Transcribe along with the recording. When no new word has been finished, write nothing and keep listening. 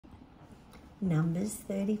Numbers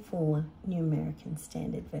 34, New American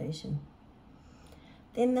Standard Version.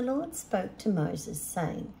 Then the Lord spoke to Moses,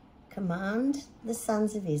 saying, Command the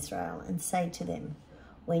sons of Israel and say to them,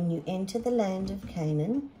 when you enter the land of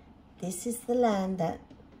Canaan, this is the land that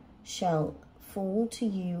shall fall to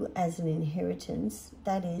you as an inheritance,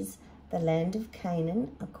 that is, the land of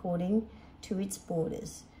Canaan according to its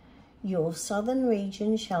borders. Your southern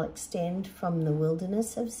region shall extend from the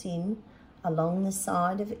wilderness of Zin along the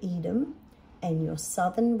side of Edom, and your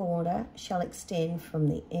southern border shall extend from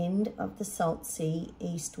the end of the Salt Sea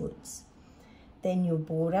eastwards. Then your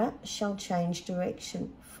border shall change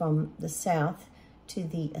direction from the south to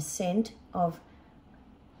the ascent of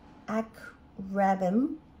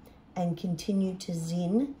Akrabim and continue to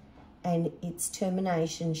Zin, and its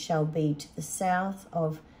termination shall be to the south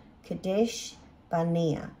of Kadesh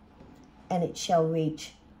Barnea, and it shall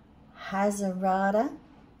reach Hazarada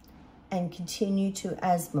and continue to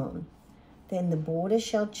Asmon. Then the border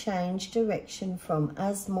shall change direction from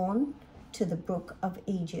Asmon to the brook of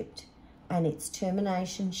Egypt, and its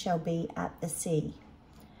termination shall be at the sea.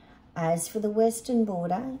 As for the western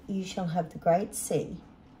border, you shall have the great sea,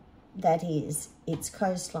 that is, its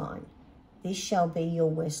coastline. This shall be your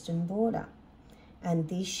western border, and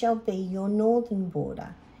this shall be your northern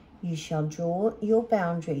border. You shall draw your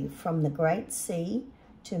boundary from the great sea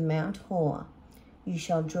to Mount Hor. You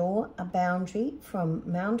shall draw a boundary from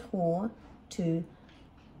Mount Hor to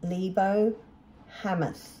Lebo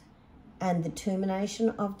Hamath, and the termination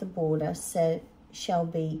of the border shall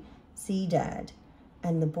be Zedad,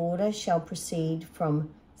 and the border shall proceed from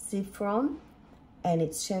Ziphron, and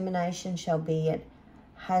its termination shall be at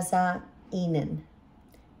Hazar Enan.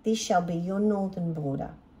 This shall be your northern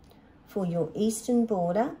border. For your eastern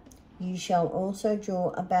border, you shall also draw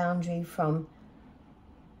a boundary from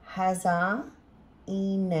Hazar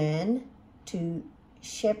Enan to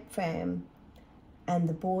Shephram, and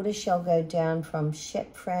the border shall go down from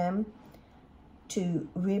Shephram to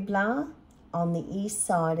Riblah on the east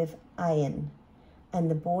side of Ain, and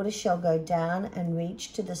the border shall go down and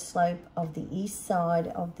reach to the slope of the east side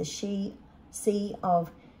of the sea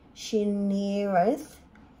of Shinneroth,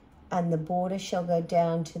 and the border shall go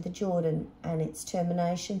down to the Jordan, and its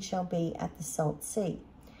termination shall be at the Salt Sea.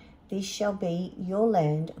 This shall be your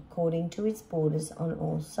land according to its borders on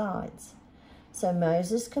all sides. So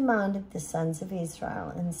Moses commanded the sons of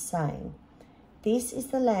Israel, and saying, This is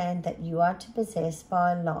the land that you are to possess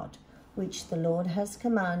by lot, which the Lord has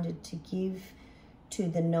commanded to give to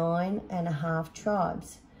the 9.5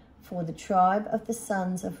 tribes. For the tribe of the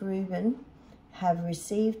sons of Reuben have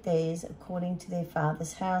received theirs according to their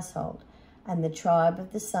father's household, and the tribe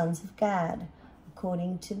of the sons of Gad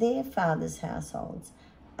according to their father's households,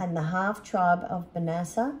 and the half tribe of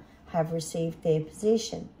Manasseh have received their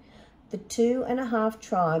possession. The 2.5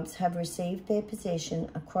 tribes have received their possession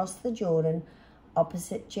across the Jordan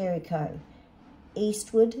opposite Jericho,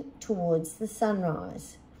 eastward towards the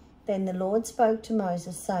sunrise. Then the Lord spoke to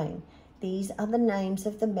Moses, saying, These are the names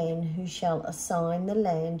of the men who shall assign the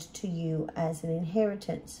land to you as an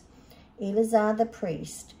inheritance: Eleazar the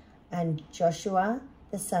priest, and Joshua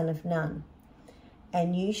the son of Nun.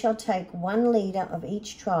 And you shall take one leader of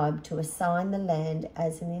each tribe to assign the land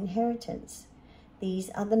as an inheritance.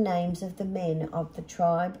 These are the names of the men of the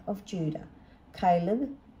tribe of Judah: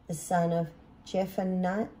 Caleb the son of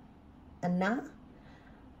Jephunneh.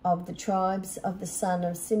 Of the tribes of the son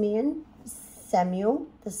of Simeon, Samuel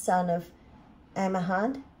the son of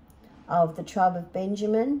Ammihud. Of the tribe of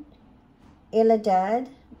Benjamin, Eladad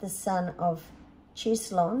the son of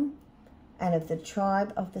Chislon. And of the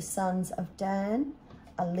tribe of the sons of Dan,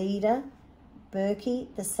 a leader,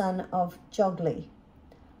 Berki the son of Jogli.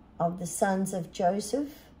 Of the sons of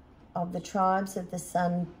Joseph, of the tribes of the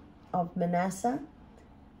son of Manasseh,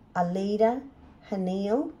 a leader,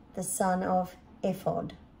 Haniel the son of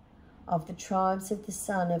Ephod. Of the tribes of the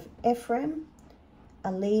son of Ephraim,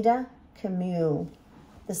 a leader, Kemuel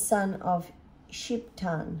the son of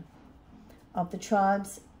Shiptan. Of the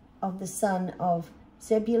tribes of the son of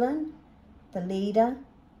Zebulun, the leader,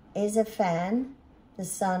 Ezaphan the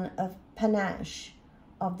son of Panash.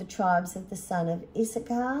 Of the tribes of the son of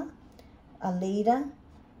Issachar, a leader,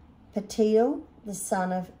 Patiel the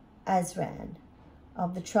son of Azran.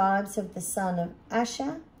 Of the tribes of the son of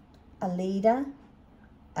Asher, a leader,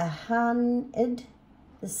 Ahanid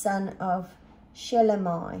the son of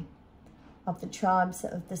Shelemai. Of the tribes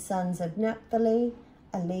of the sons of Naphtali,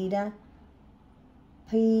 a leader,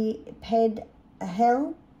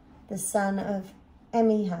 Pedahel the son of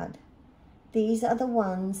Ammihud. These are the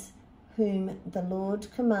ones whom the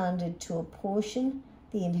Lord commanded to apportion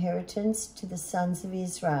the inheritance to the sons of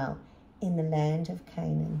Israel in the land of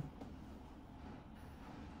Canaan.